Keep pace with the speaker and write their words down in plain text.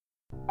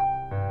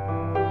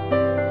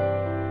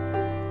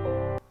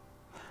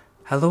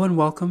Hello and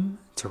welcome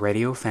to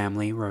Radio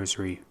Family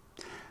Rosary.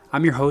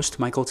 I'm your host,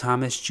 Michael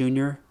Thomas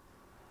Jr.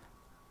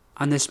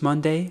 On this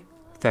Monday,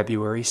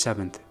 February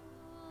 7th,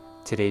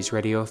 today's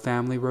Radio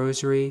Family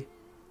Rosary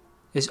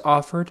is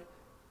offered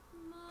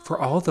for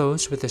all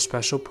those with a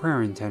special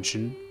prayer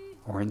intention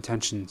or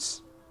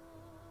intentions.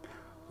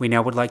 We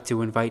now would like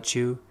to invite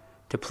you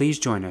to please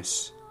join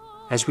us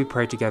as we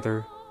pray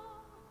together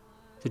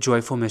the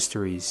joyful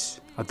mysteries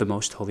of the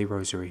Most Holy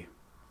Rosary.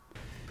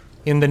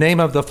 In the name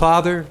of the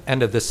Father,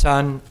 and of the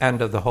Son,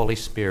 and of the Holy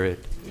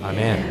Spirit.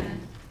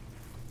 Amen.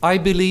 I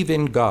believe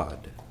in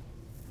God,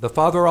 the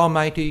Father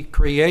Almighty,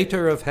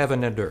 creator of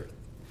heaven and earth,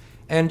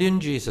 and in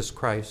Jesus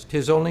Christ,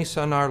 his only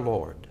Son, our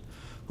Lord,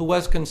 who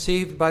was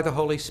conceived by the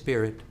Holy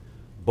Spirit,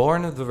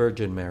 born of the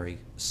Virgin Mary,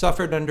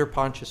 suffered under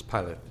Pontius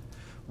Pilate,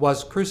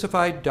 was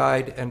crucified,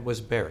 died, and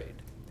was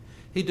buried.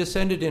 He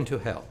descended into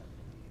hell.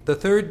 The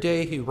third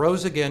day he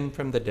rose again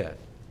from the dead.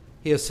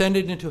 He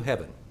ascended into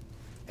heaven,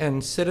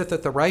 and sitteth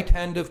at the right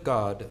hand of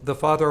God, the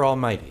Father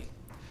Almighty.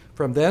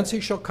 From thence he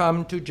shall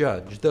come to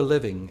judge the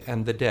living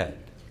and the dead.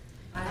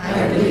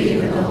 I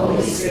believe in the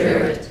Holy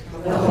Spirit,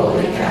 the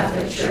Holy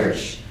Catholic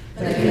Church,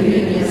 the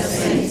communion of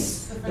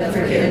saints, the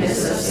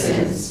forgiveness of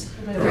sins,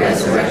 the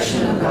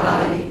resurrection of the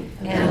body,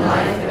 and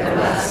life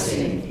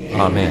everlasting.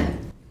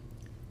 Amen.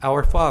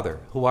 Our Father,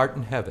 who art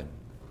in heaven,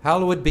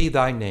 hallowed be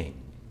thy name.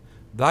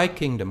 Thy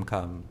kingdom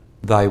come,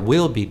 thy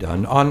will be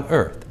done on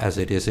earth as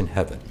it is in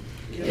heaven.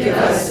 Give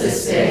us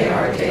this day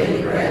our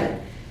daily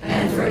bread,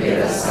 and forgive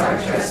us our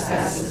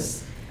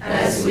trespasses,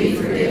 as we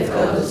forgive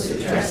those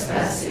who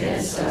trespass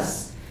against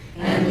us.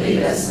 And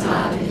lead us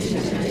not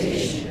into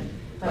temptation,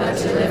 but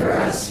deliver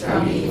us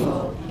from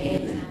evil.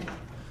 Amen.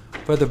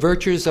 For the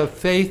virtues of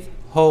faith,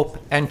 hope,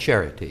 and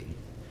charity.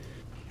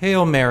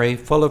 Hail Mary,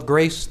 full of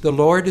grace, the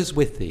Lord is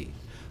with thee.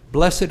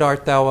 Blessed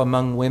art thou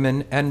among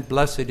women, and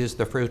blessed is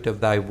the fruit of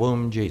thy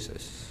womb,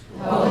 Jesus.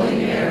 Holy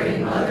Mary,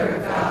 Mother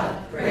of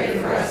God, pray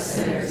for us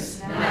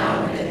sinners,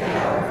 now and at the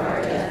hour of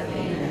our death.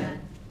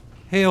 Amen.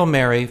 Hail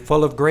Mary,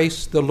 full of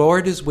grace, the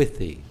Lord is with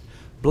thee.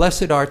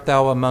 Blessed art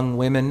thou among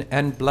women,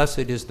 and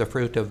blessed is the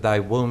fruit of thy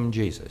womb,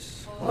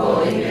 Jesus.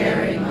 Holy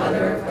Mary,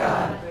 Mother of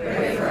God,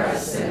 pray for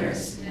us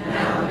sinners,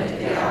 now and at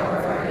the hour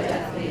of our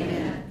death.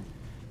 Amen.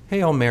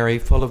 Hail Mary,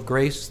 full of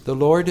grace, the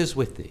Lord is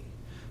with thee.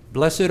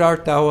 Blessed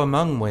art thou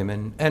among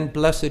women, and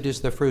blessed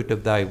is the fruit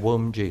of thy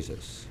womb,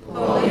 Jesus.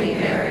 Holy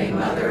Mary,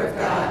 Mother of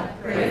God,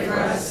 pray for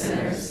us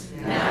sinners,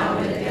 now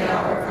and at the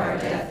hour of our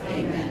death.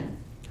 Amen.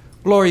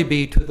 Glory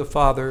be to the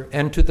Father,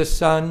 and to the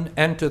Son,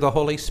 and to the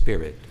Holy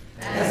Spirit.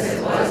 As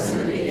it was in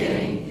the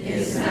beginning,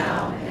 is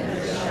now, and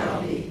ever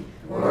shall be,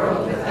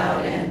 world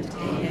without end.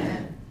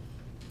 Amen.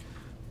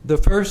 The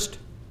first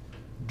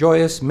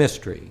joyous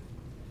mystery,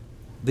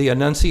 the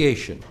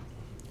Annunciation.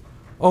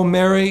 O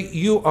Mary,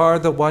 you are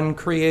the one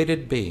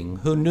created being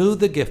who knew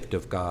the gift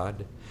of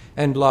God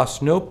and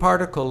lost no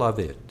particle of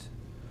it.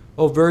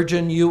 O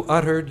Virgin, you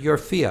uttered your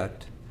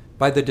fiat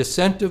by the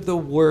descent of the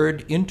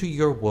Word into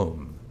your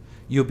womb.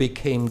 You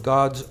became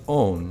God's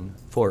own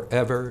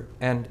forever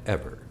and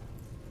ever.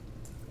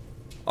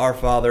 Our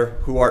Father,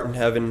 who art in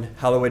heaven,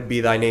 hallowed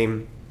be thy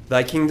name.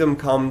 Thy kingdom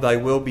come, thy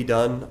will be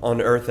done, on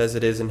earth as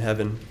it is in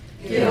heaven.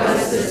 Give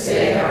us this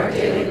day our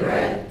daily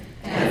bread,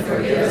 and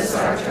forgive us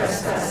our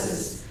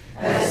trespasses,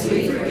 as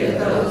we forgive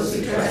those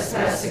who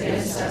trespass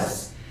against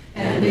us.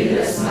 And lead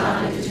us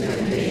not into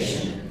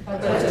temptation, but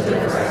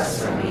deliver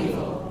us from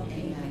evil.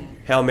 Amen.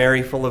 Hail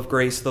Mary, full of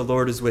grace, the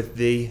Lord is with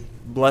thee.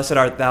 Blessed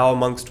art thou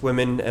amongst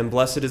women, and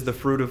blessed is the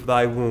fruit of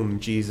thy womb,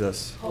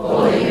 Jesus.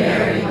 Holy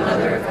Mary,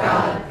 Mother of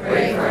God,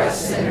 pray for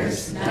us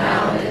sinners,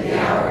 now and at the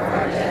hour of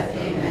our death.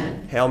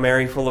 Amen. Hail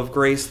Mary, full of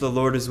grace, the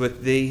Lord is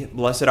with thee.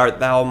 Blessed art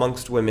thou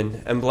amongst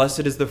women, and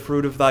blessed is the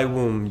fruit of thy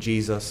womb,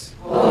 Jesus.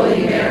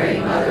 Holy Mary,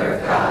 Mother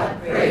of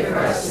God, pray for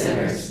us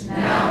sinners,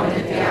 now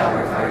and at the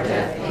hour of our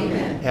death.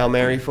 Amen. Hail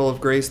Mary, full of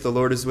grace, the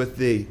Lord is with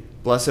thee.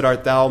 Blessed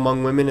art thou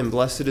among women, and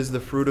blessed is the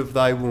fruit of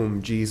thy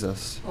womb,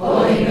 Jesus.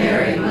 Holy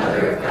Mary,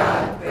 Mother of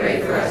God,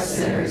 pray for us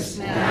sinners,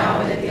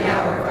 now and at the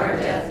hour of our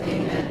death.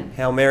 Amen.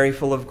 Hail Mary,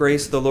 full of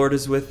grace, the Lord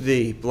is with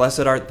thee. Blessed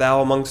art thou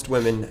amongst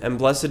women, and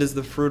blessed is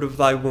the fruit of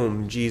thy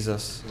womb,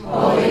 Jesus.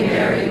 Holy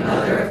Mary,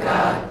 Mother of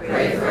God,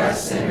 pray for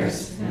us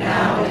sinners,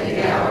 now and at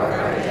the hour of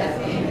our death.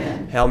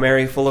 Amen. Hail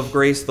Mary, full of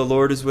grace, the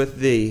Lord is with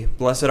thee.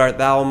 Blessed art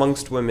thou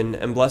amongst women,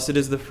 and blessed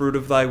is the fruit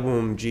of thy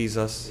womb,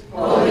 Jesus.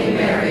 Holy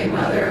Mary,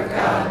 Mother of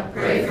God,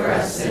 pray for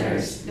us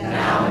sinners,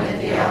 now and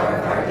at the hour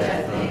of our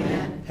death.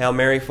 Amen. Hail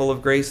Mary, full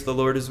of grace, the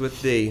Lord is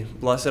with thee.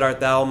 Blessed art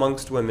thou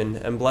amongst women,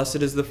 and blessed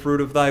is the fruit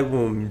of thy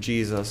womb,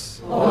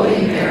 Jesus.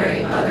 Holy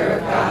Mary, Mother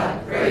of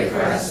God, pray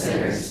for us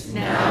sinners,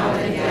 now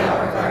and at the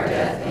hour of our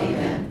death.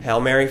 Amen. Hail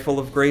Mary, full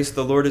of grace,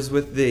 the Lord is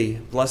with thee.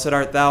 Blessed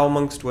art thou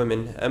amongst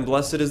women, and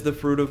blessed is the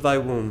fruit of thy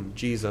womb,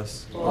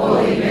 Jesus.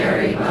 Holy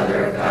Mary,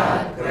 Mother of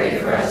God, pray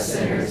for us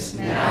sinners,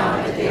 now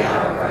and at the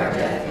hour of our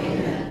death.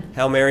 Amen.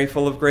 Hail Mary,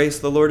 full of grace,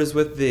 the Lord is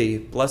with thee.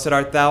 Blessed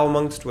art thou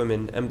amongst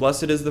women, and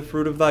blessed is the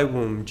fruit of thy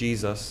womb,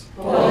 Jesus.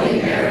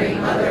 Holy Mary,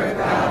 Mother of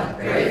God,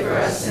 pray for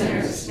us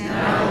sinners,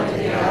 now and at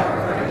the hour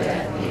of our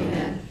death.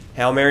 Amen.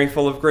 Hail Mary,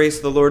 full of grace,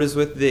 the Lord is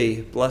with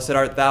thee. Blessed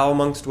art thou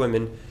amongst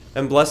women,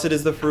 and blessed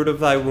is the fruit of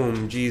thy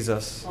womb,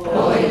 Jesus.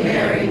 Holy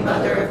Mary,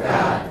 Mother of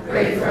God,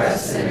 pray for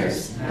us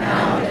sinners,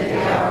 now and at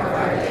the hour of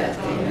our death.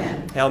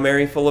 Amen. Hail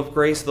Mary, full of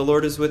grace, the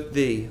Lord is with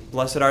thee.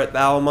 Blessed art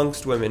thou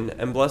amongst women,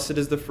 and blessed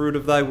is the fruit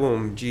of thy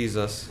womb,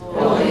 Jesus.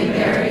 Holy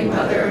Mary,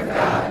 Mother of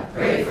God,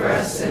 pray for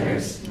us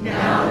sinners,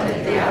 now and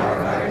at the hour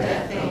of our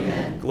death.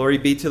 Amen. Glory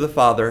be to the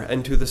Father,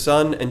 and to the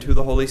Son, and to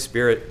the Holy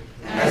Spirit.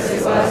 As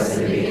it was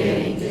in the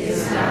beginning,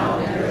 is now,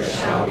 and ever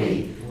shall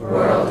be,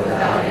 world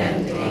without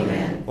end.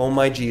 Amen. O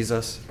my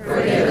Jesus,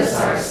 forgive us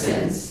our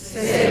sins,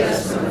 save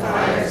us from the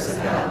fires of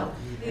hell,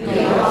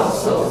 lead all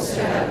souls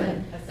to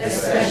heaven,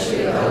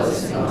 especially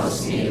those in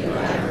most need of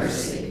thy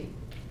mercy.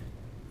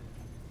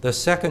 The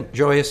second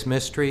joyous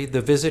mystery,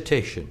 the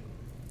Visitation.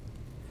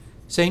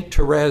 Saint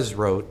Therese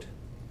wrote,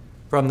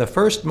 "From the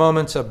first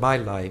moments of my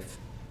life,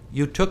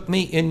 you took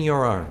me in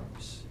your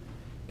arms.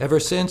 Ever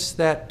since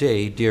that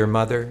day, dear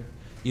Mother,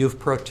 you've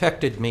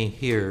protected me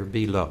here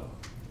below."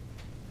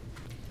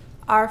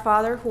 Our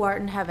Father, who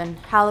art in heaven,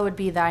 hallowed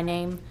be thy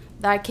name.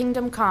 Thy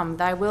kingdom come,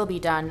 thy will be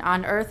done,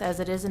 on earth as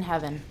it is in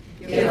heaven.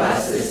 Give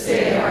us this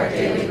day our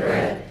daily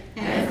bread,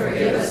 and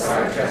forgive us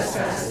our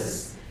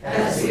trespasses,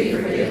 as we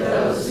forgive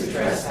those who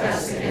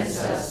trespass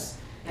against us.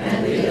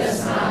 And lead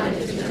us not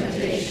into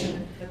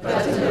temptation,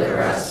 but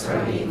deliver us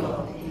from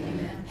evil.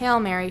 Amen. Hail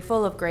Mary,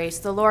 full of grace,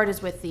 the Lord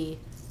is with thee.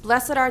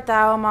 Blessed art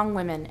thou among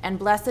women, and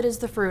blessed is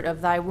the fruit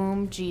of thy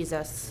womb,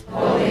 Jesus.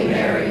 Holy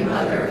Mary,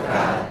 Mother of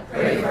God,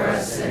 pray for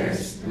us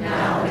sinners,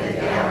 now and at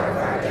the hour of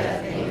our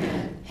death.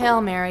 Amen. Hail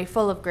Mary,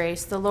 full of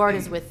grace, the Lord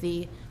is with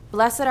thee.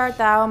 Blessed art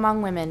thou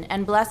among women,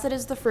 and blessed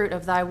is the fruit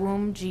of thy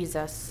womb,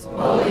 Jesus.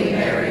 Holy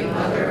Mary,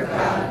 Mother of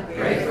God,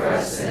 pray for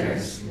us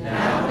sinners,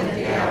 now and at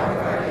the hour of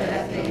our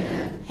death.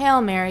 Amen.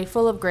 Hail Mary,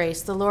 full of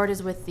grace, the Lord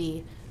is with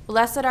thee.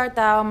 Blessed art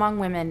thou among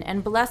women,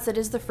 and blessed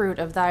is the fruit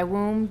of thy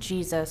womb,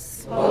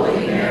 Jesus.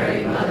 Holy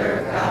Mary, Mother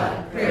of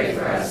God, pray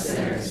for us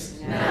sinners,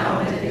 now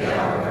and at the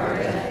hour of our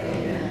death.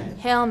 Amen.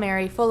 Hail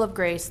Mary, full of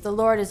grace, the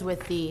Lord is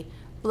with thee.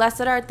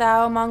 Blessed art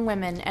thou among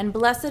women, and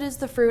blessed is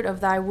the fruit of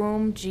thy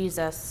womb,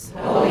 Jesus.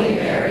 Holy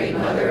Mary,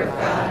 Mother of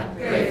God,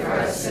 pray for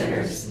us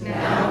sinners,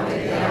 now and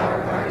at the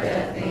hour of our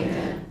death.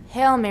 Amen.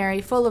 Hail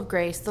Mary, full of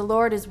grace, the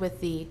Lord is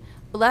with thee.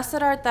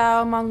 Blessed art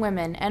thou among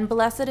women, and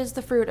blessed is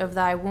the fruit of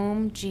thy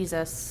womb,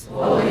 Jesus.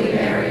 Holy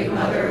Mary,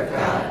 Mother of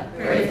God,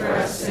 pray for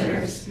us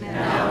sinners,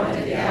 now and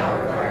at the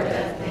hour of our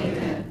death.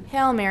 Amen.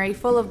 Hail Mary,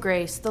 full of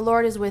grace, the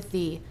Lord is with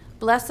thee.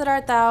 Blessed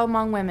art thou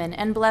among women,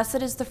 and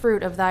blessed is the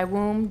fruit of thy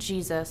womb,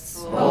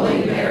 Jesus.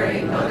 Holy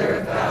Mary, Mother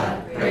of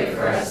God, pray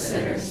for us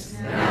sinners,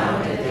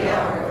 now and at the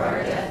hour of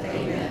our death.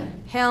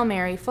 Amen. Hail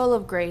Mary, full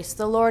of grace,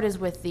 the Lord is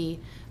with thee.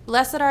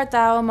 Blessed art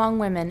thou among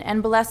women,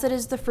 and blessed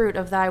is the fruit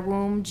of thy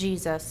womb,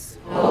 Jesus.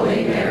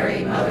 Holy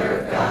Mary, Mother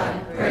of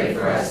God, pray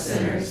for us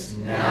sinners,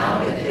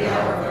 now and at the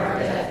hour of our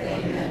death.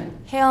 Amen.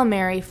 Hail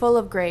Mary, full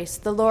of grace,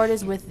 the Lord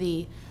is with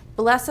thee.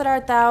 Blessed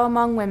art thou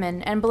among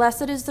women, and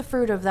blessed is the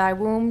fruit of thy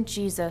womb,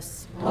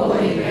 Jesus.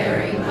 Holy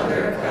Mary,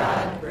 Mother of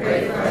God,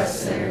 pray for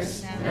us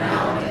sinners,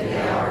 now and at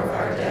the hour of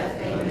our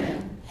death.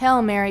 Amen.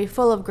 Hail Mary,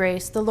 full of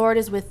grace, the Lord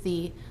is with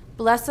thee.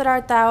 Blessed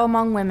art thou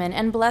among women,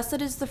 and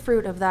blessed is the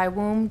fruit of thy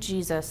womb,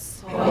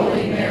 Jesus.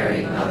 Holy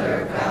Mary,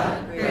 Mother of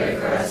God, pray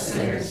for us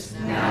sinners,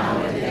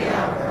 now and at the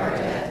hour of our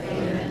death.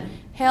 Amen.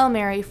 Hail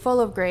Mary, full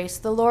of grace,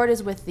 the Lord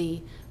is with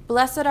thee.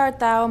 Blessed art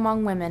thou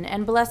among women,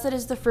 and blessed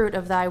is the fruit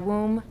of thy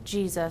womb,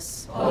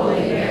 Jesus. Holy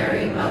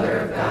Mary, Mother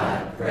of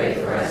God, pray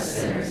for us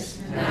sinners,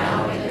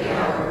 now and at the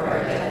hour of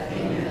our death.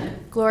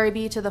 Amen. Glory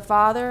be to the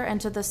Father,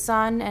 and to the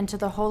Son, and to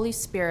the Holy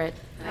Spirit.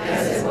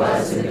 As it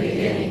was in the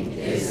beginning,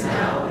 is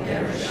now, and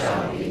ever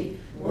shall be,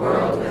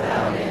 world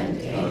without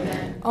end.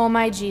 Amen. O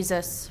my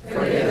Jesus,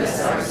 Forgive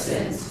us our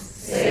sins,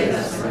 save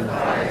us from the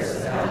fires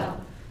of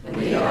hell, and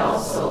lead all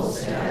souls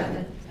to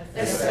heaven,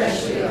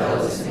 especially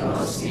those in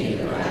most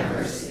need of thy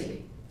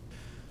mercy.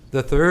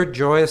 The third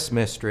joyous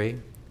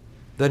mystery,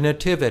 the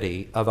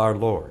Nativity of our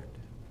Lord.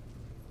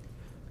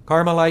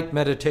 Carmelite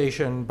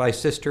Meditation by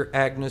Sister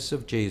Agnes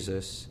of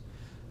Jesus,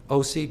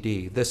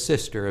 OCD, the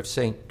sister of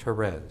Saint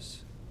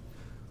Therese.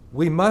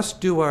 We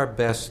must do our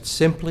best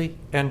simply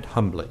and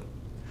humbly.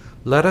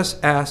 Let us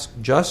ask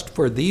just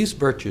for these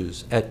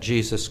virtues at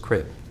Jesus'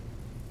 crib.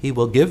 He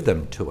will give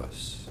them to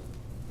us.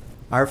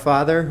 Our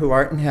Father, who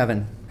art in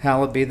heaven,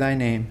 hallowed be thy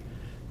name.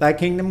 Thy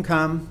kingdom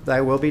come,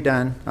 thy will be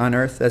done, on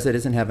earth as it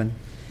is in heaven.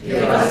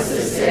 Give us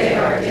this day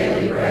our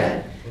daily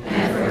bread,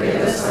 and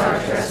forgive us our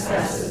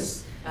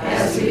trespasses,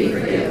 as we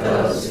forgive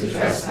those who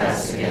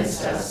trespass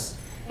against us.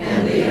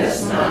 And lead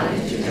us not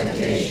into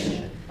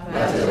temptation,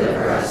 but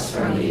deliver us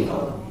from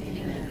evil.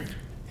 Amen.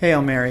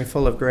 Hail Mary,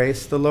 full of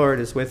grace, the Lord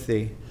is with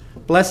thee.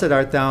 Blessed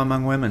art thou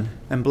among women,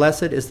 and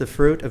blessed is the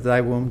fruit of thy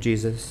womb,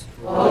 Jesus.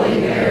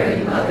 Holy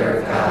Mary, Mother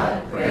of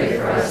God, pray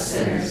for us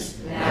sinners,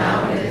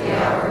 now and at the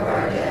hour of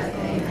our death.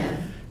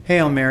 Amen.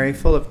 Hail Mary,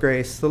 full of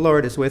grace, the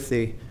Lord is with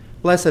thee.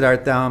 Blessed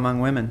art thou among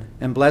women,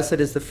 and blessed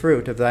is the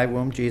fruit of thy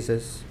womb,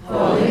 Jesus.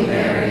 Holy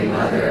Mary,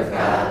 Mother of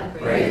God,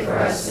 pray for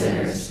us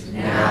sinners,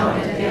 now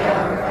and at the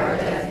hour of our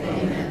death.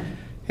 Amen.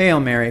 Hail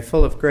Mary,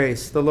 full of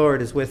grace, the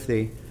Lord is with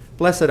thee.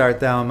 Blessed art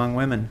thou among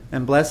women,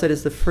 and blessed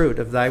is the fruit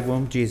of thy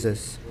womb,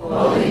 Jesus.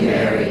 Holy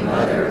Mary,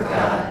 Mother of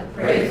God,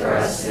 pray for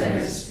us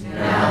sinners,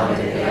 now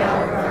and at the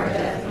hour of our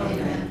death.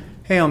 Amen.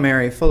 Hail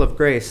Mary, full of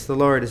grace, the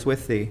Lord is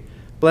with thee.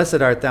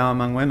 Blessed art thou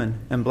among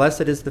women, and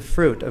blessed is the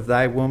fruit of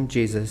thy womb,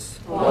 Jesus.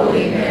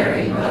 Holy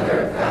Mary,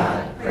 Mother of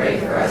God, pray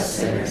for us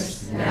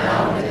sinners,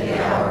 now and at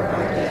the hour of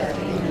our death.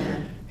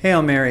 Amen.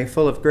 Hail Mary,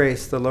 full of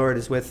grace, the Lord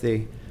is with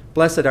thee.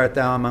 Blessed art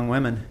thou among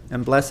women,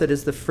 and blessed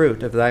is the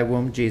fruit of thy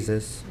womb,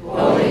 Jesus.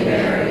 Holy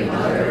Mary,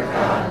 Mother of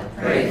God,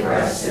 pray for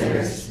us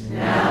sinners,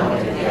 now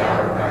and at the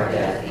hour of our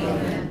death.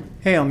 Amen.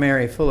 Hail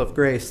Mary, full of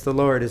grace, the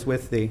Lord is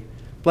with thee.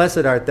 Blessed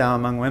art thou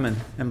among women,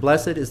 and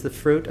blessed is the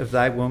fruit of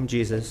thy womb,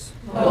 Jesus.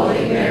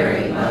 Holy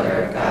Mary,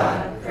 Mother of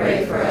God,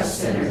 pray for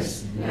us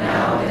sinners,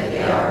 now and at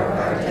the hour of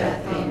our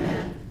death.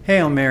 Amen.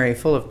 Hail Mary,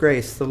 full of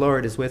grace, the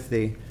Lord is with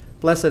thee.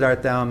 Blessed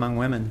art thou among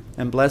women,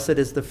 and blessed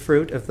is the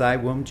fruit of thy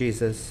womb,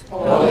 Jesus.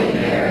 Holy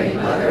Mary,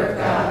 Mother of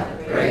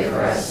God, pray for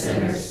us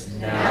sinners,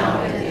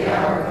 now and at the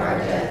hour of our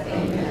death.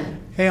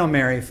 Amen. Hail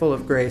Mary, full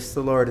of grace,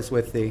 the Lord is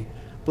with thee.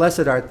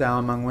 Blessed art thou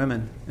among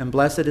women, and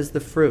blessed is the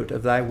fruit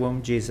of thy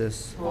womb,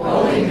 Jesus.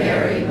 Holy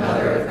Mary,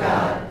 Mother of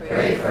God,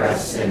 pray for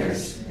us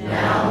sinners,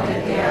 now and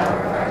at the hour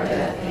of our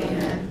death.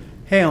 Amen.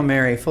 Hail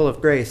Mary, full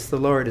of grace, the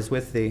Lord is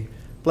with thee.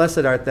 Blessed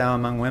art thou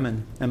among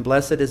women, and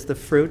blessed is the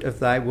fruit of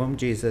thy womb,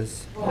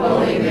 Jesus.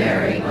 Holy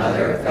Mary,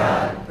 Mother of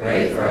God,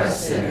 pray for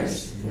us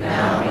sinners,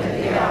 now and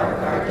at the hour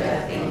of our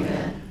death.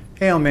 Amen.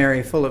 Hail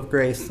Mary, full of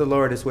grace, the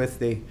Lord is with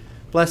thee.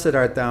 Blessed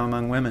art thou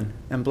among women,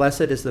 and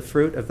blessed is the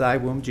fruit of thy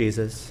womb,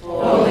 Jesus.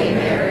 Holy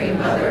Mary,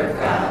 Mother of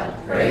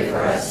God, pray for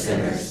us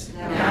sinners,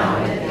 now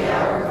and at the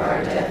hour of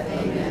our death.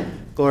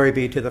 Amen. Glory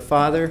be to the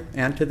Father,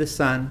 and to the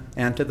Son,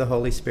 and to the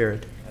Holy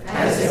Spirit.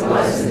 As it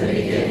was in the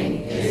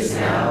beginning, is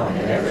now,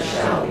 and ever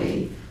shall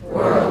be,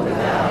 world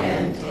without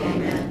end.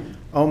 Amen.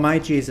 O my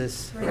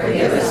Jesus,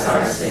 Forgive us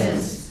our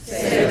sins,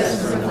 save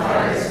us from the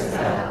fires of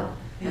hell,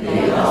 and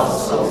lead all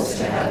souls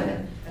to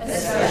heaven,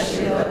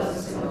 especially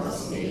those who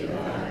most need of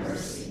thy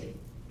mercy.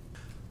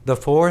 The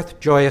fourth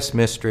joyous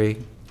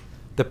mystery,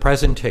 the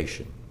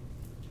Presentation,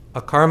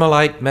 a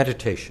Carmelite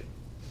meditation.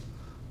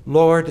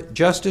 Lord,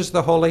 just as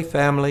the Holy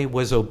Family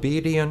was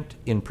obedient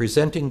in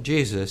presenting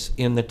Jesus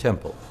in the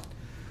temple,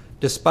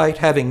 despite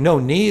having no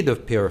need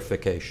of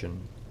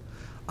purification,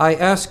 I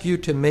ask you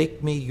to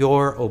make me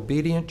your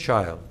obedient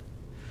child.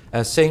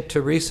 As St.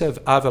 Teresa of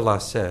Avila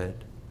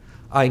said,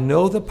 I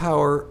know the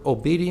power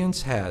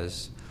obedience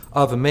has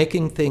of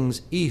making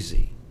things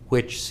easy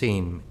which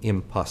seem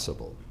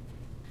impossible.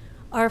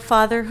 Our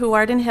Father, who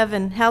art in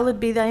heaven, hallowed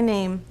be thy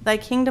name. Thy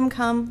kingdom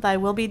come, thy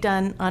will be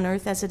done, on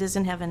earth as it is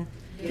in heaven.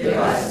 Give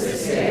us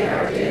this day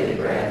our daily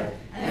bread,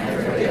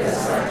 and forgive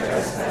us our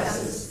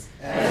trespasses,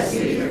 as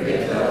we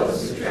forgive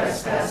those who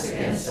trespass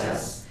against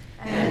us.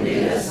 And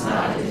lead us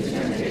not into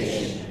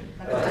temptation,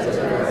 but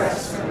deliver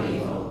us from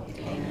evil.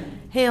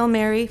 Amen. Hail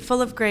Mary,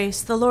 full of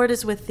grace, the Lord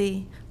is with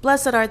thee.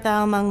 Blessed art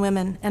thou among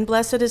women, and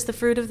blessed is the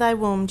fruit of thy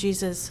womb,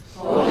 Jesus.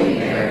 Holy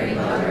Mary,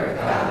 Mother of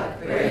God,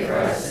 pray for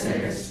us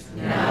sinners,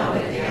 now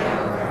and at the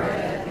hour of our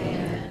death.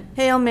 Amen.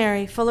 Hail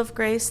Mary, full of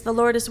grace, the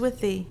Lord is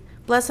with thee.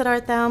 Blessed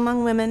art thou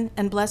among women,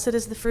 and blessed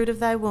is the fruit of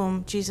thy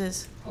womb,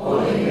 Jesus.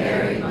 Holy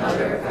Mary,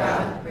 Mother of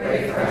God,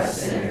 pray for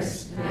us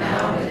sinners,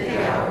 now and at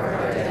the hour of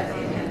our death.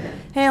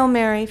 Amen. Hail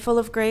Mary, full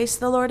of grace,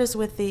 the Lord is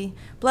with thee.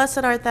 Blessed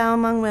art thou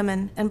among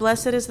women, and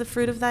blessed is the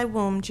fruit of thy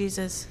womb,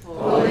 Jesus.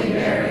 Holy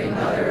Mary,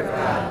 Mother of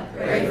God,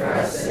 pray for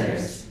us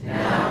sinners,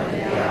 now and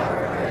at the hour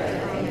of our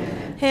death.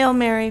 Amen. Hail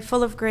Mary,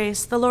 full of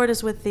grace, the Lord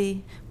is with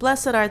thee.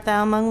 Blessed art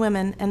thou among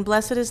women, and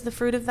blessed is the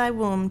fruit of thy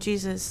womb,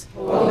 Jesus.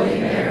 Holy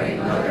Mary,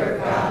 Mother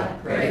of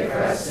God, pray for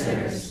us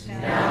sinners,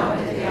 now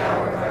and at the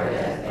hour of our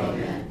death.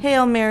 Amen.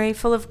 Hail Mary,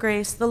 full of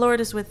grace, the Lord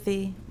is with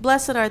thee.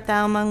 Blessed art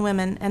thou among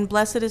women, and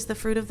blessed is the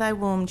fruit of thy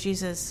womb,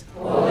 Jesus.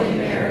 Holy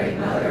Mary,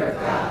 Mother of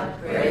God,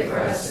 pray for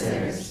us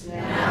sinners,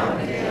 now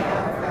and at the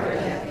hour of our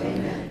death.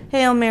 Amen.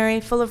 Hail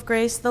Mary, full of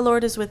grace, the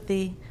Lord is with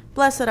thee.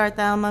 Blessed art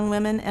thou among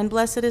women, and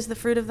blessed is the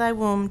fruit of thy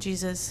womb,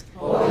 Jesus.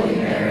 Holy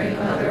Mary,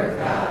 Mother of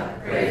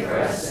God, pray for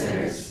us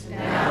sinners,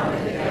 now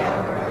and at the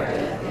hour of our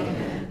death.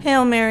 Amen.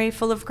 Hail Mary,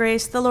 full of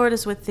grace, the Lord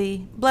is with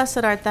thee.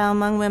 Blessed art thou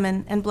among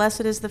women, and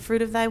blessed is the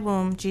fruit of thy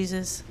womb,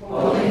 Jesus.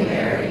 Holy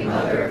Mary,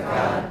 Mother of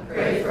God,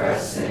 pray for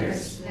us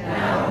sinners,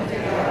 now and at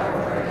the hour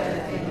of our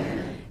death.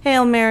 Amen.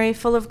 Hail Mary,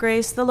 full of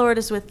grace, the Lord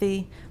is with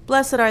thee.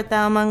 Blessed art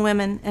thou among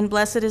women, and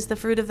blessed is the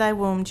fruit of thy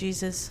womb,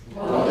 Jesus.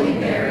 Holy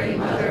Mary,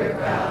 Mother of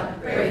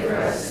God, pray for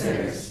us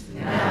sinners,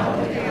 now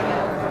and at the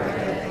hour of our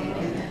death.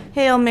 Amen.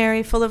 Hail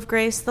Mary, full of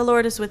grace, the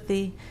Lord is with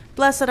thee.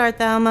 Blessed art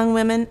thou among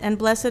women, and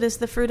blessed is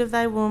the fruit of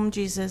thy womb,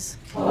 Jesus.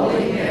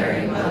 Holy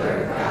Mary,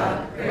 Mother of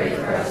God, pray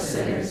for us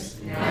sinners,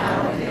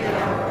 now and at the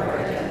hour of our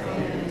death.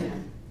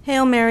 Amen.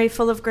 Hail Mary,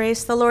 full of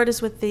grace, the Lord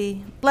is with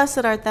thee.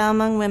 Blessed art thou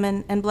among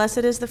women, and blessed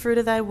is the fruit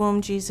of thy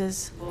womb,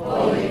 Jesus.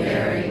 Holy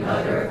Mary,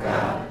 Mother of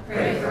God,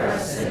 pray for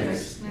us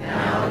sinners,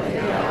 now and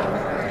at the hour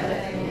of our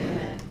death.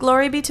 Amen.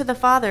 Glory be to the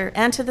Father,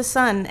 and to the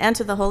Son, and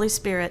to the Holy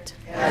Spirit.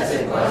 As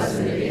it was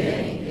in the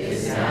beginning,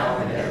 is now,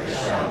 and ever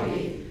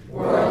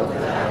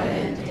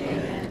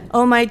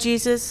O my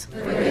Jesus,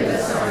 Forgive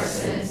us our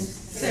sins,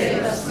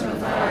 save us from the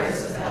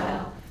fires of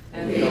hell,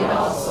 and lead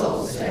all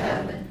souls to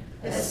heaven,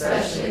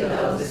 especially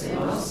those in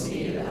most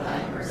need of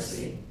thy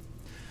mercy.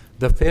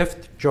 The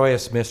fifth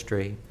joyous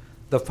mystery,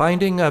 the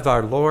finding of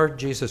our Lord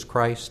Jesus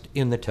Christ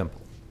in the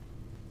temple.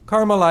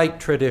 Carmelite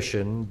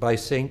tradition by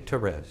Saint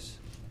Therese.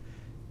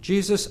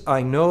 Jesus,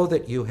 I know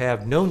that you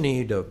have no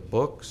need of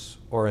books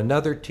or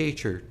another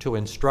teacher to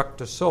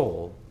instruct a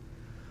soul.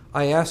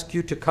 I ask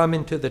you to come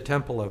into the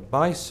temple of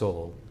my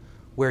soul,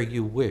 where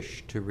you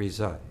wish to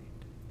reside.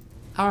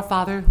 Our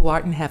Father, who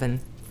art in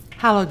heaven,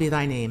 hallowed be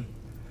thy name.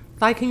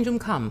 Thy kingdom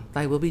come,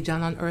 thy will be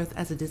done on earth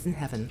as it is in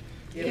heaven.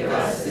 Give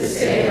us this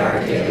day our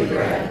daily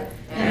bread,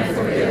 and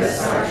forgive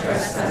us our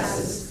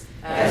trespasses,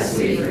 as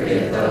we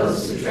forgive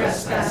those who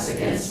trespass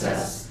against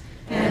us.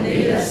 And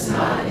lead us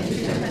not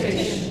into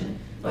temptation,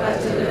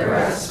 but deliver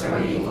us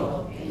from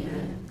evil.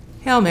 Amen.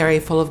 Hail Mary,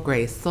 full of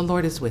grace, the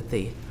Lord is with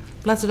thee.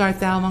 Blessed art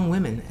thou among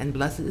women, and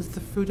blessed is the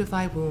fruit of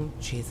thy womb,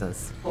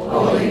 Jesus.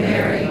 Holy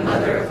Mary,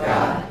 Mother of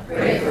God,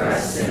 pray for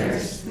us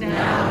sinners,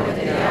 now and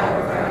at the hour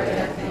of our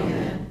death.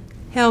 Amen.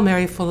 Hail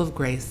Mary, full of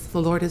grace,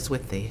 the Lord is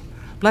with thee.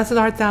 Blessed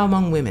art thou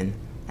among women,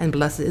 and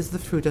blessed is the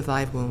fruit of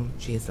thy womb,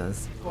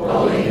 Jesus.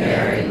 Holy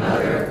Mary,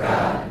 Mother of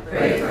God,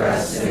 pray for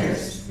us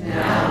sinners,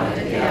 now and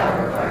at the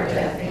hour of our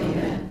death.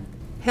 Amen.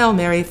 Hail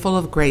Mary, full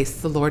of grace,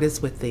 the Lord is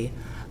with thee.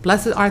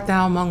 Blessed art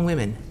thou among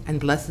women, and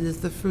blessed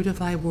is the fruit of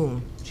thy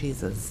womb,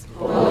 Jesus.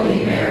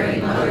 Holy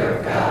Mary, Mother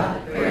of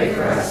God, pray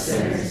for us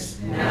sinners,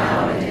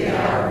 now and at the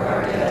hour of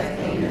our death.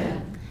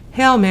 Amen.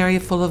 Hail Mary,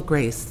 full of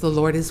grace, the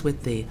Lord is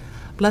with thee.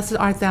 Blessed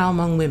art thou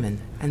among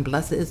women, and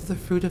blessed is the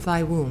fruit of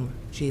thy womb,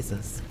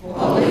 Jesus.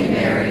 Holy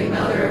Mary,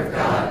 Mother of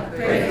God,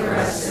 pray for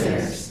us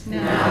sinners,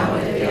 now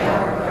and at the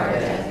hour of our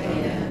death.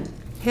 Amen.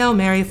 Hail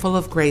Mary, full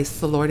of grace,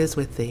 the Lord is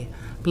with thee.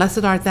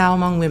 Blessed art thou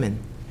among women,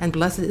 and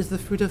blessed is the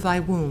fruit of thy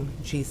womb,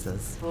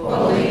 Jesus.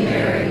 Holy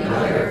Mary,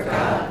 Mother of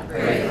God,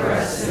 pray for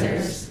us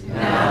sinners,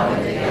 now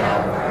and at the hour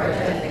of our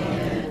death.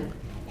 Amen.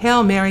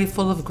 Hail Mary,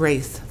 full of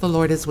grace, the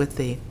Lord is with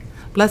thee.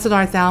 Blessed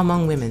art thou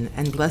among women,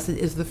 and blessed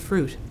is the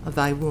fruit of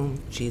thy womb,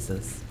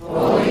 Jesus.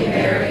 Holy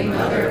Mary,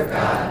 Mother of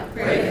God,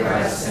 pray for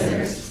us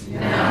sinners,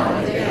 now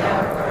and at the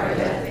hour of our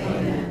death.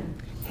 Amen.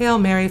 Hail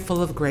Mary,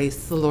 full of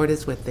grace, the Lord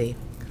is with thee.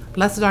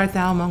 Blessed art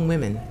thou among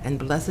women, and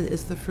blessed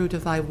is the fruit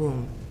of thy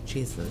womb,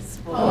 Jesus.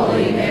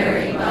 Holy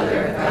Mary,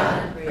 Mother of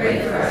God,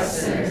 pray for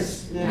us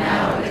sinners,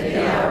 now and at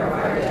the hour of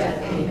our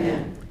death.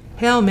 Amen.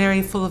 Hail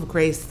Mary, full of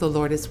grace, the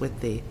Lord is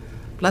with thee.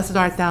 Blessed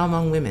art thou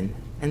among women,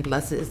 and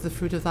blessed is the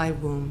fruit of thy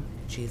womb,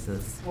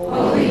 Jesus.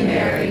 Holy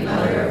Mary,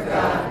 Mother of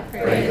God,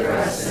 pray for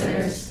us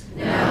sinners,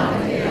 now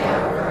and at the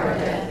hour of our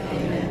death.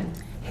 Amen.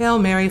 Hail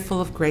Mary,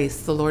 full of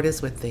grace, the Lord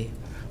is with thee.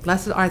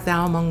 Blessed art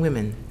thou among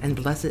women, and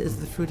blessed is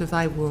the fruit of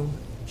thy womb,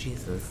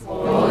 Jesus.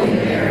 Holy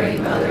Mary,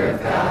 Mother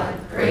of God,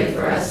 pray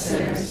for us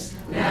sinners,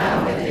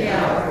 now and at the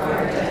hour of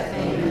our death.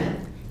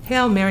 Amen.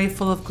 Hail Mary,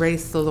 full of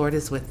grace, the Lord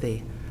is with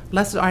thee.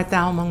 Blessed art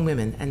thou among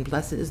women, and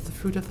blessed is the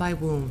fruit of thy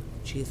womb,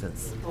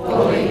 Jesus.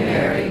 Holy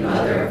Mary,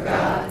 Mother of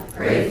God,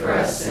 pray for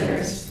us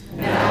sinners,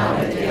 now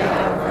and at the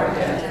hour of our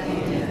death.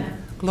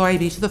 Amen. Glory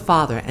be to the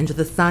Father, and to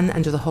the Son,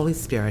 and to the Holy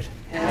Spirit.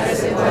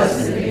 As it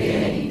was in the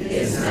beginning,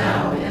 is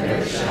now, and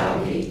ever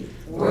shall be,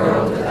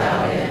 world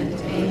without end.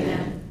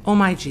 Amen. O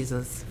my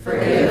Jesus,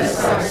 Forgive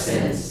us our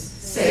sins,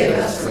 save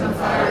us from the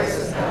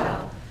fires of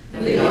hell,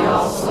 and lead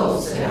all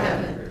souls to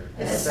heaven,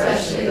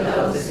 especially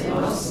those in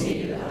most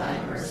need of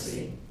thy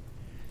mercy.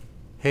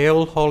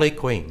 Hail, Holy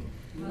Queen.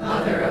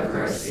 Mother of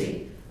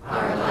mercy,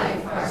 our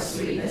life, our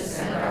sweetness,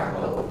 and our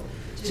hope.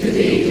 To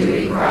thee do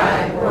we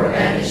cry, poor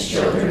banished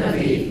children of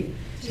Eve.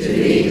 To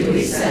thee do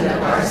we send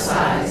up our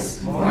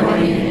sighs,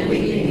 mourning and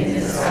weeping in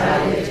this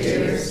valley of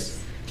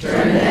tears.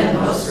 Turn then,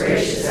 most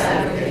gracious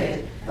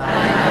Advocate,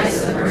 thine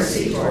eyes of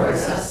mercy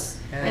towards us,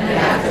 and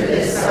after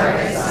this our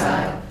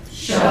exile,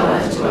 show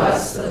unto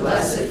us the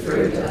blessed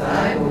fruit of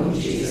thy womb,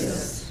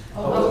 Jesus.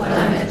 O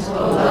clement,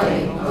 O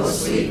loving, O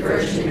sweet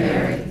Virgin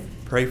Mary,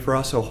 Pray for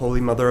us, O Holy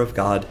Mother of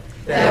God.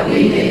 that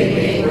we may be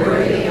made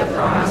worthy of the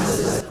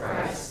promises of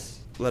Christ.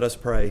 Let us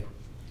pray.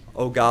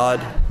 O God,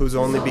 whose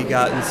only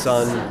begotten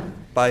Son,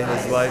 by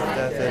his life,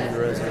 death, and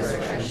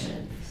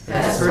resurrection,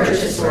 has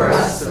purchased for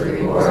us the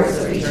rewards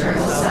of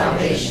eternal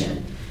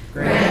salvation,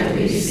 grant,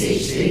 we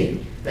beseech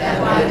thee, that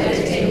by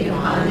meditating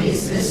upon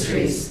these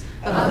mysteries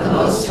of the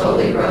most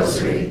holy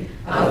rosary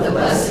of the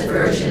Blessed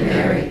Virgin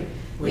Mary,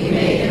 we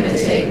may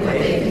imitate what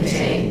they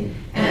contain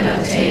and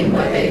obtain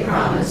what they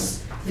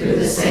promise, through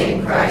the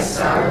same Christ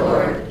our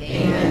Lord.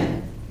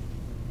 Amen.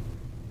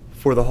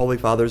 For the Holy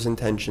Father's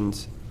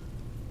intentions.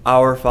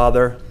 Our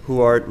Father,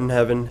 who art in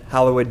heaven,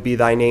 hallowed be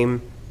thy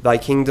name. Thy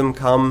kingdom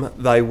come,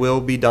 thy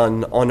will be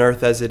done, on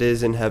earth as it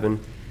is in heaven.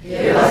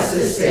 Give us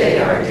this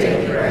day our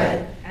daily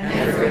bread,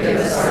 and forgive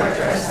us our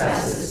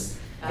trespasses,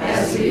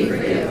 as we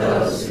forgive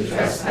those who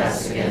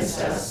trespass against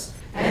us.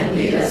 And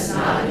lead us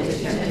not into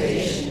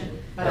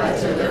temptation, but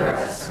deliver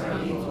us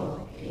from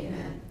evil.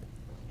 Amen.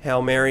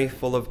 Hail Mary,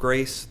 full of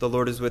grace, the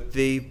Lord is with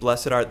thee.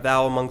 Blessed art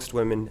thou amongst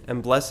women,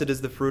 and blessed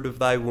is the fruit of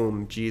thy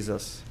womb,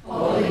 Jesus.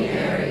 Holy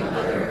Mary,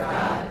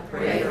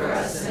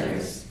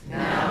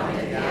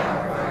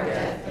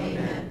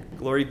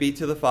 Glory be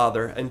to the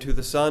Father, and to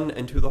the Son,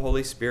 and to the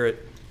Holy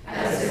Spirit.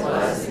 As it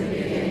was in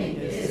the beginning,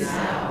 is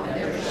now, and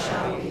ever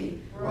shall be,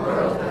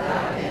 world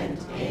without end.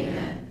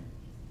 Amen.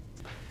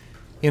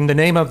 In the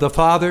name of the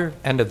Father,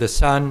 and of the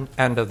Son,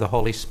 and of the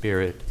Holy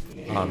Spirit.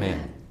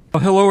 Amen.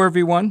 Well, hello,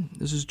 everyone.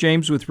 This is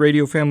James with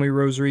Radio Family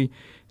Rosary.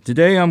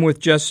 Today I'm with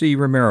Jesse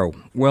Romero,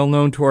 well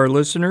known to our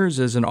listeners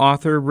as an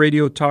author,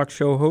 radio talk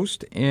show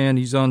host, and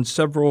he's on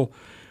several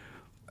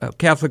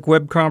Catholic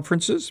web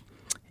conferences,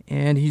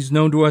 and he's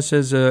known to us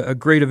as a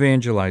great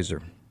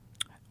evangelizer.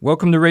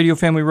 Welcome to Radio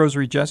Family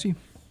Rosary, Jesse.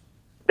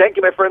 Thank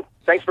you, my friend.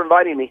 Thanks for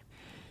inviting me.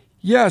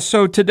 Yeah,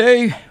 so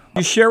today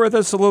you share with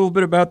us a little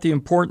bit about the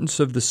importance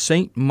of the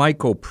St.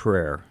 Michael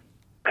prayer.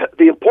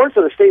 The importance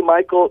of the St.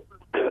 Michael,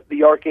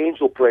 the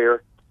Archangel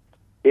prayer,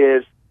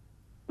 is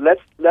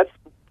let's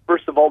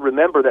first of all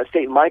remember that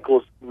St.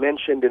 Michael's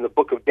mentioned in the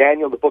book of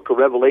Daniel, the book of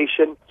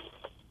Revelation.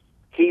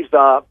 He's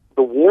the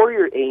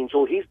warrior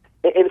angel. He's,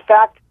 in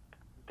fact,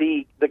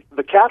 the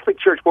Catholic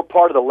Church, we're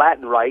part of the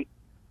Latin Rite.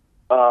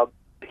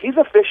 He's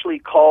officially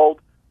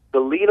called the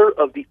leader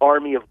of the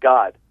army of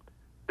God.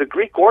 The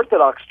Greek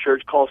Orthodox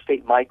Church calls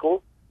St.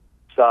 Michael,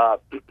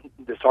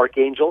 this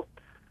archangel,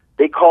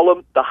 they call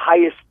him the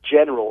highest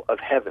general of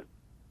heaven.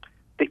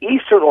 The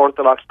Eastern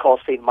Orthodox calls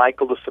St.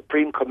 Michael the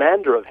supreme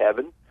commander of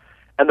heaven,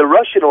 and the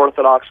Russian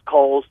Orthodox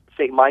calls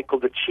St.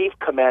 Michael the chief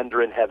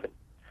commander in heaven.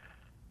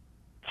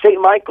 St.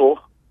 Michael,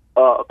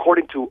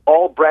 according to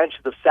all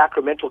branches of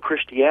sacramental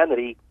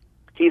Christianity,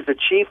 he's the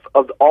chief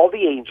of all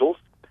the angels.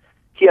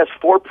 He has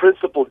four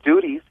principal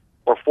duties,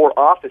 or four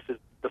offices.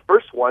 The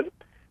first one,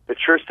 the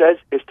Church says,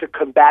 is to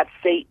combat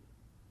Satan.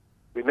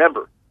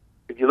 Remember,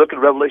 if you look at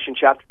Revelation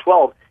chapter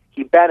 12,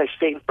 he banished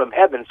Satan from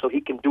heaven so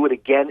he can do it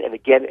again and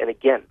again and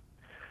again.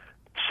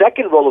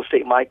 Second role of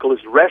St. Michael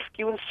is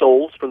rescuing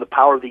souls from the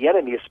power of the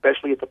enemy,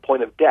 especially at the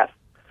point of death.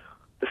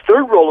 The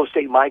third role of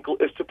St. Michael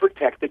is to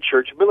protect the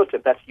church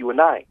militant. That's you and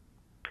I.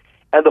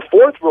 And the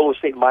fourth role of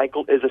St.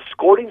 Michael is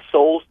escorting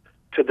souls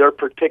to their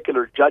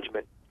particular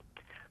judgment.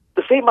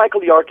 The St.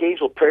 Michael the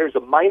Archangel prayer is a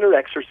minor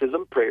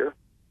exorcism prayer,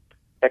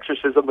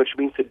 exorcism which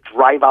means to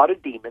drive out a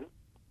demon.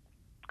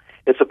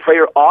 It's a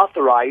prayer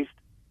authorized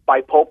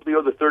by Pope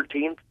Leo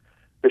XIII,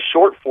 the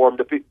short form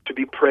to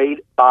be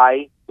prayed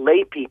by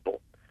lay people.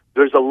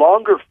 There's a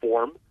longer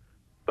form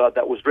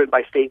that was written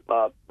by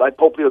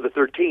Pope Leo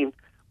XIII,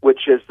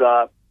 which is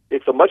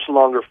it's a much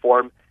longer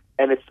form,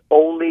 and it's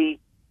only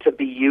to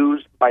be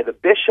used by the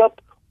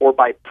bishop or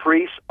by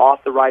priests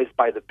authorized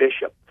by the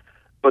bishop.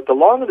 But the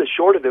long and the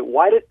short of it,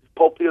 why did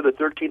Pope Leo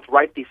XIII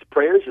write these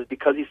prayers is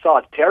because he saw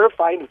a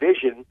terrifying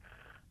vision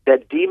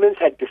that demons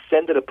had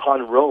descended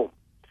upon Rome.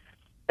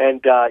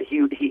 And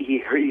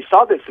he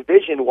saw this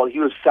vision while he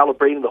was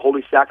celebrating the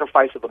holy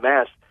sacrifice of the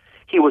Mass.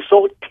 He was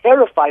so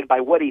terrified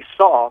by what he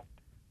saw,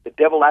 the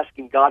devil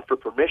asking God for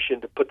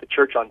permission to put the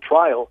church on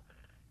trial.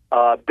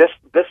 This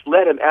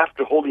led him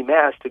after Holy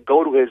Mass to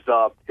go to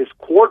his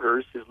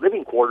quarters, his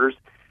living quarters,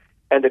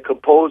 and to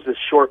compose this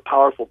short,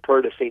 powerful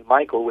prayer to St.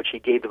 Michael, which he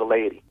gave to the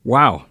laity.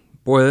 Wow.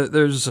 Boy,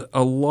 there's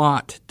a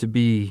lot to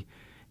be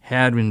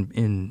had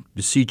in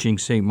beseeching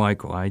St.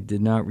 Michael. I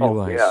did not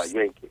realize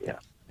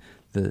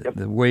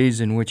the ways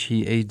in which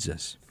he aids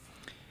us.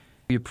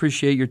 We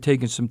appreciate your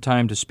taking some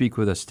time to speak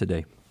with us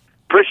today.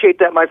 Appreciate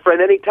that, my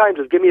friend. Anytime,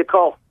 just give me a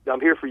call.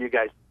 I'm here for you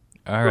guys.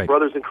 All right. We're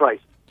brothers in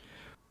Christ.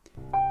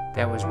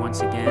 That was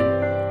once again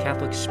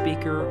Catholic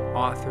speaker,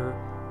 author,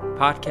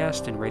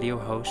 podcast, and radio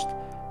host,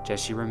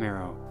 Jesse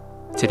Romero.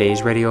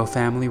 Today's Radio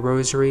Family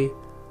Rosary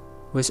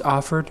was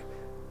offered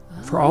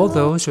for all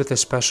those with a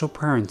special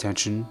prayer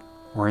intention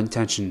or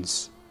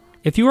intentions.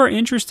 If you are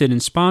interested in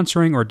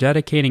sponsoring or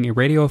dedicating a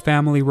Radio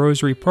Family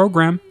Rosary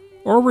program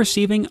or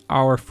receiving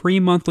our free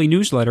monthly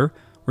newsletter,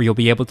 where you'll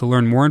be able to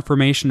learn more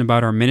information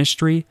about our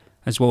ministry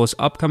as well as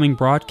upcoming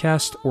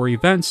broadcasts or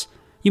events,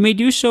 you may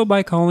do so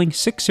by calling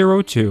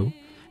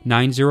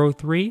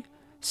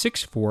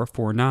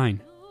 602-903-6449.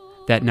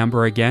 That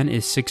number again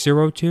is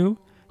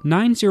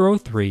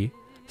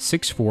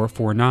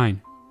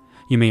 602-903-6449.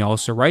 You may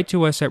also write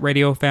to us at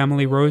Radio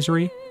Family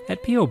Rosary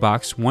at P.O.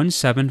 Box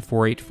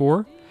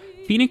 17484,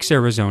 Phoenix,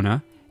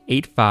 Arizona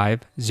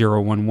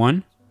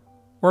 85011,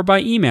 or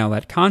by email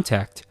at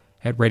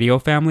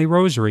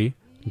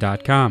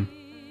contact@radiofamilyrosary.com.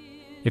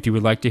 If you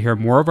would like to hear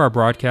more of our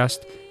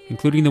broadcast,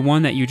 including the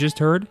one that you just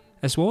heard,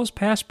 as well as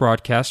past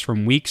broadcasts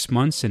from weeks,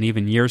 months, and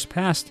even years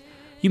past,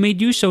 you may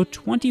do so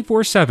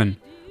 24/7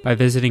 by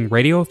visiting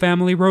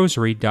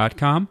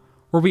radiofamilyrosary.com,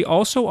 where we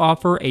also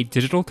offer a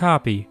digital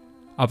copy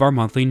of our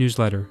monthly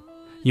newsletter.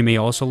 You may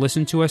also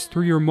listen to us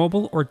through your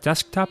mobile or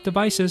desktop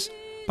devices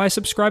by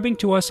subscribing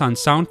to us on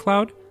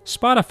SoundCloud,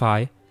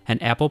 Spotify,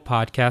 and Apple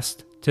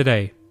Podcasts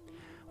today.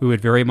 We would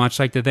very much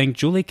like to thank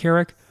Julie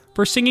Carrick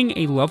for singing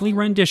a lovely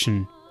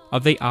rendition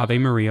of the Ave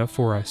Maria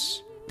for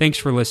us. Thanks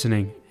for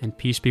listening, and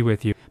peace be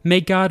with you. May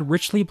God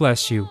richly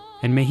bless you,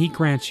 and may He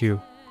grant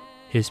you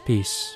His peace.